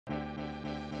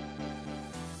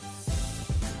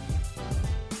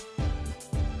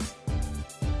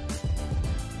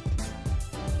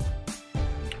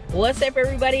What's up,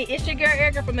 everybody? It's your girl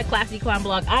Ericka from the Classy Climb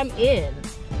blog. I'm in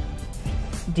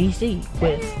DC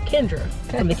with Kendra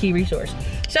from the Key Resource.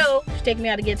 So she's taking me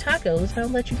out to get tacos. I'll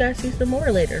let you guys see some more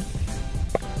later.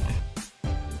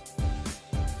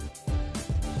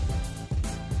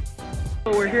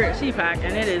 We're here at Cpac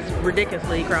and it is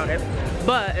ridiculously crowded,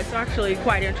 but it's actually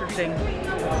quite interesting.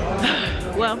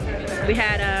 Well, we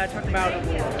had talked about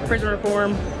prison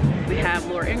reform. We have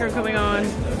Laura Ingraham coming on.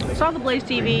 Saw the Blaze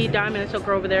TV, Diamond and Silk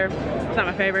are over there. It's not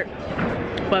my favorite,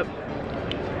 but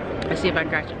let's see if I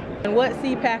can catch it. And what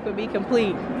Cpac would be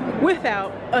complete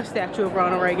without a statue of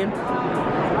Ronald Reagan?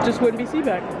 Just wouldn't be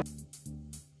Cpac.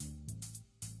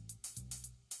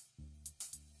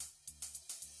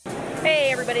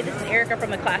 Hey everybody, this is Ericka from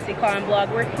the Classy Climb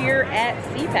blog. We're here at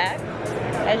Cpac.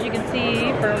 As you can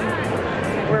see from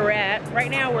where we're at,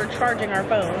 right now we're charging our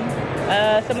phone.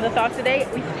 Some of the thoughts today,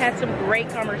 we've had some great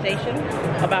conversation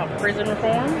about prison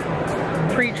reform,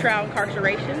 pre-trial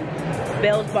incarceration,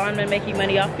 bail bondmen making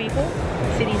money off people,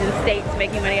 cities and states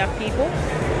making money off people.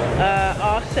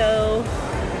 Also,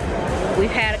 we've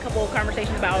had a couple of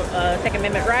conversations about Second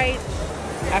Amendment rights.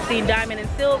 I've seen Diamond and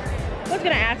Silk. I was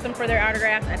gonna ask them for their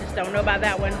autographs. I just don't know about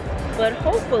that one. But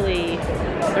hopefully,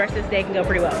 the rest of this day can go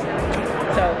pretty well.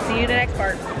 So, see you in the next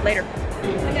part. Later.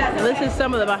 This is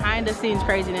some of the behind the scenes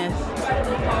craziness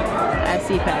at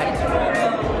Cpac.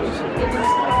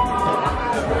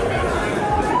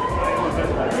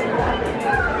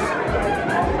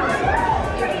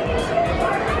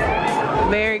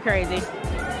 Very crazy.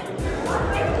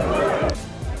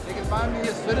 They can find me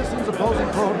at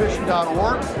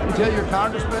citizensopposingprohibition.org and tell your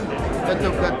congressman that the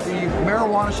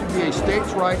marijuana should be a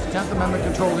states' rights 10th Amendment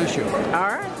controlled issue.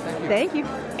 All right. Thank you.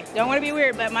 Don't want to be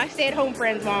weird, but my stay-at-home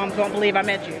friends' moms won't believe I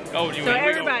met you. Oh, you so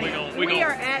everybody, we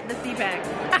are at the Cpac.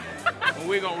 Well,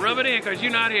 we're gonna rub it in because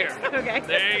you're not here. Okay.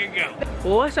 There you go.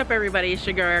 Well, what's up, everybody? It's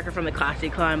your girl Ericka from the Classy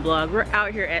Climb blog. We're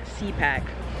out here at Cpac.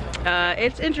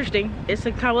 It's interesting. It's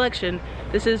a collection.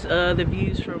 This is the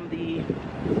views from the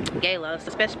gala.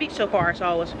 The best speech so far I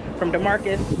saw was from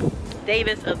DeMarcus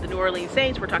Davis of the New Orleans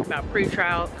Saints. We're talking about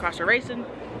pre-trial incarceration.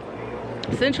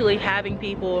 Essentially having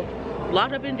people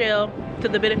locked up in jail to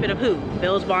the benefit of who?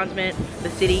 Bail's bondsmen, the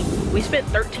city. We spent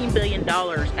 $13 billion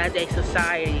as a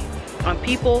society on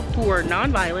people who are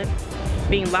non-violent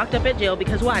being locked up at jail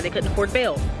because why? They couldn't afford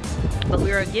bail. But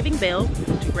we are giving bail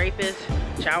to rapists,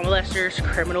 child molesters,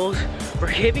 criminals.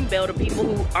 We're giving bail to people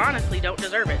who honestly don't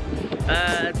deserve it.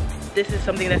 This is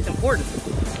something that's important.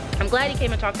 I'm glad he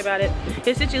came and talked about it.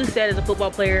 He essentially said as a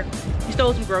football player, he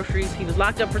stole some groceries, he was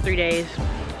locked up for 3 days.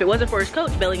 If it wasn't for his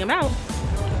coach bailing him out,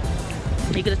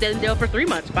 he could have stayed in jail for 3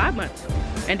 months, 5 months,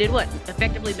 and did what?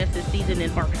 Effectively missed his season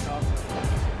in Arkansas.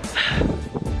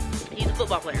 He's a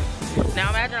football player. Now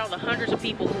imagine all the hundreds of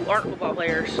people who aren't football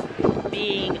players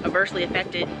being adversely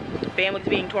affected, families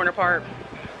being torn apart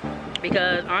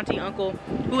because auntie, uncle,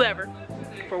 whoever,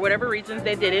 for whatever reasons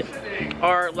they did it,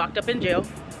 are locked up in jail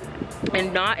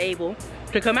and not able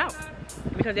to come out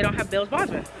because they don't have bail's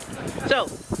bondsmen. So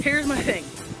here's my thing.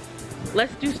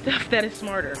 Let's do stuff that is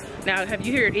smarter. Now, have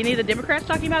you heard any of the Democrats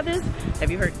talking about this? Have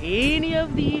you heard any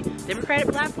of the Democratic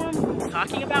platform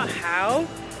talking about how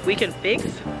we can fix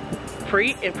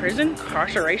pre-and-prison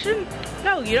incarceration?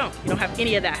 No, you don't. You don't have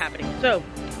any of that happening. So,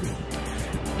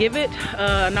 give it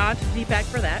a nod to Cpac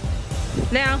for that.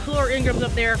 Now, Laura Ingram's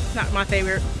up there. Not my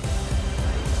favorite.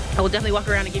 I will definitely walk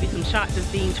around and give you some shots and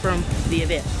scenes from the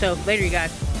event. So, later, you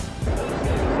guys.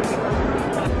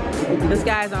 This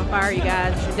guy's on fire, you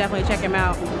guys. You should definitely check him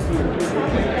out.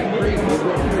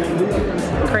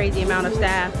 Crazy amount of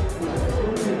staff.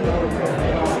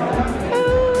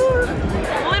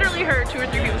 Literally heard 2 or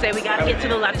 3 people say we gotta get to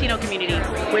the Latino community,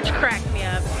 which cracked me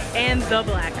up, and the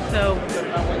black. So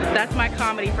that's my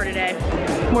comedy for today.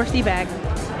 More Cpac.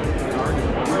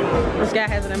 This guy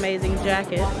has an amazing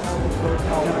jacket.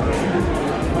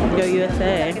 Go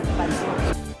USA.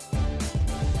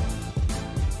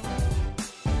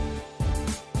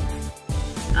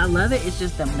 I love it. It's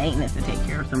just the maintenance to take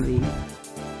care of some of these.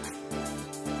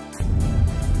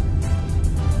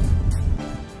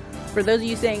 For those of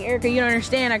you saying, Ericka, you don't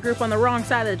understand, I grew up on the wrong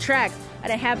side of the tracks. I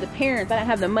didn't have the parents, I didn't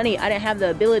have the money, I didn't have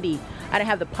the ability, I didn't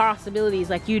have the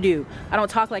possibilities like you do. I don't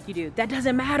talk like you do. That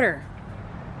doesn't matter.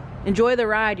 Enjoy the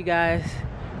ride, you guys.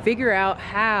 Figure out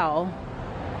how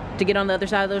to get on the other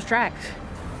side of those tracks.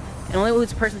 And the only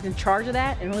person that's in charge of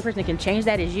that, and the only person that can change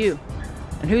that is you.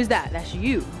 And who's that? That's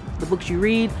you. The books you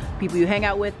read, people you hang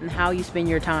out with, and how you spend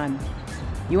your time.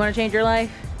 You want to change your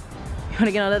life? You want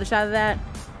to get on the other side of that?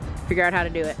 Figure out how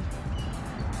to do it.